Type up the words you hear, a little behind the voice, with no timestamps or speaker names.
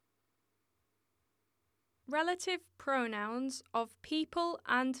Relative pronouns of people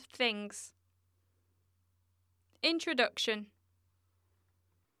and things. Introduction.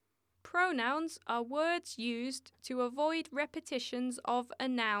 Pronouns are words used to avoid repetitions of a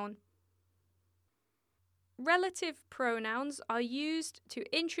noun. Relative pronouns are used to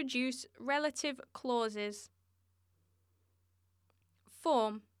introduce relative clauses.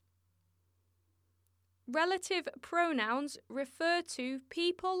 Form. Relative pronouns refer to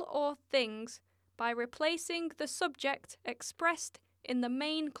people or things by replacing the subject expressed in the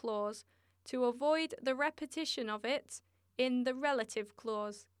main clause to avoid the repetition of it in the relative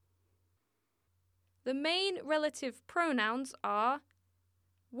clause. The main relative pronouns are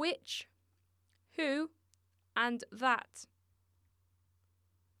which, who, and that.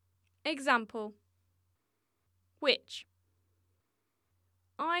 Example: which.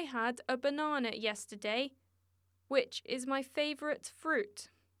 I had a banana yesterday, which is my favourite fruit.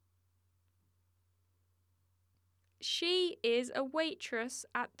 She is a waitress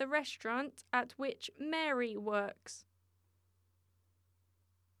at the restaurant at which Mary works.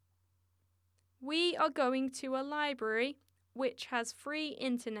 We are going to a library which has free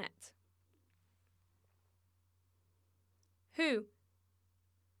internet. Who.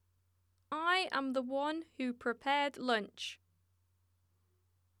 I am the one who prepared lunch.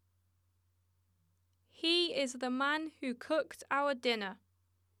 He is the man who cooked our dinner.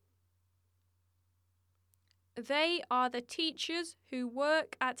 They are the teachers who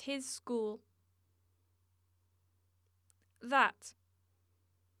work at his school. That.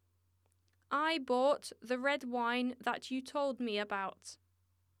 I bought the red wine that you told me about.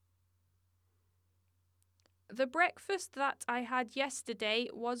 The breakfast that I had yesterday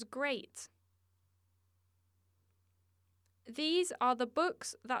was great. These are the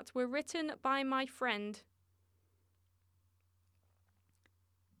books that were written by my friend.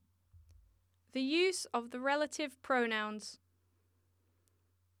 The use of the relative pronouns.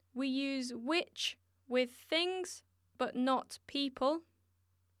 We use which with things but not people.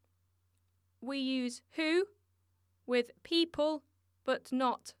 We use who with people but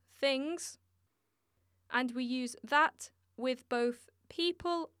not things. And we use that with both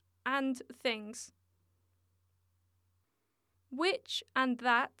people and things. Which and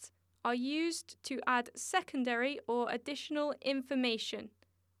that are used to add secondary or additional information.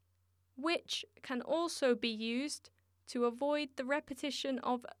 Which can also be used to avoid the repetition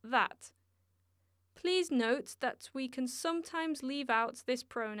of that. Please note that we can sometimes leave out this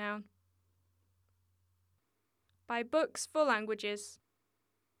pronoun. By Books for Languages.